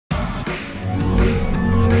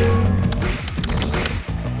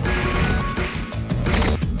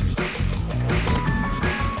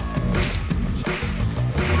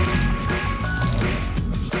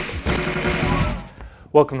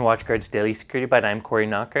Welcome to WatchGuard's Daily Security Byte. I'm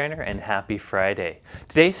Nachreiner, and happy Friday.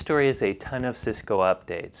 Today's story is a ton of Cisco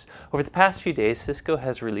updates. Over the past few days, Cisco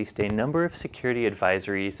has released a number of security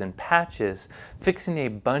advisories and patches fixing a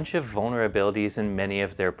bunch of vulnerabilities in many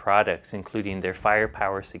of their products, including their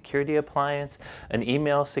Firepower security appliance, an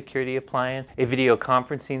email security appliance, a video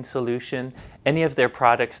conferencing solution, any of their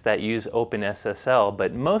products that use OpenSSL,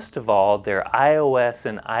 but most of all, their iOS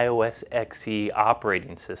and iOS XE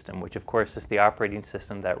operating system, which of course is the operating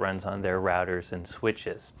system that runs on their routers and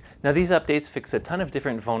switches. Now, these updates fix a ton of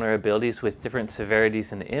different vulnerabilities with different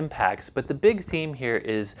severities and impacts, but the big theme here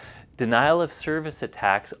is denial of service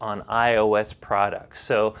attacks on iOS products.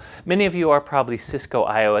 So many of you are probably Cisco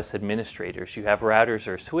iOS administrators. You have routers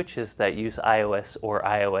or switches that use iOS or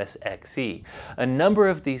iOS XE. A number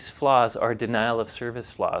of these flaws are denial of service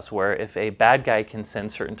flaws, where if a bad guy can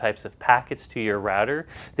send certain types of packets to your router,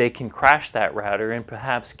 they can crash that router and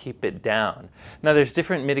perhaps keep it down. Now, there's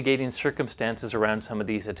different mitigating circumstances around some of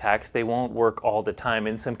these attacks. They won't work all the time.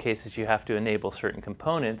 In some cases, you have to enable certain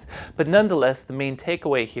components, but nonetheless, the main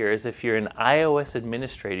takeaway here is if you're an iOS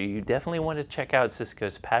administrator, you definitely want to check out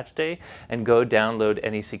Cisco's patch day and go download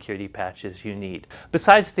any security patches you need.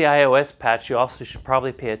 Besides the iOS patch, you also should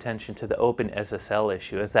probably pay attention to the OpenSSL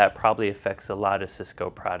issue, as that probably affects a lot of Cisco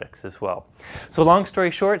products as well. So long story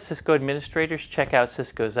short, Cisco administrators, check out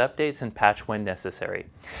Cisco's updates and patch when necessary.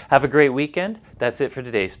 Have a great weekend. That's it for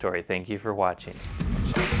today's story. Thank you for watching.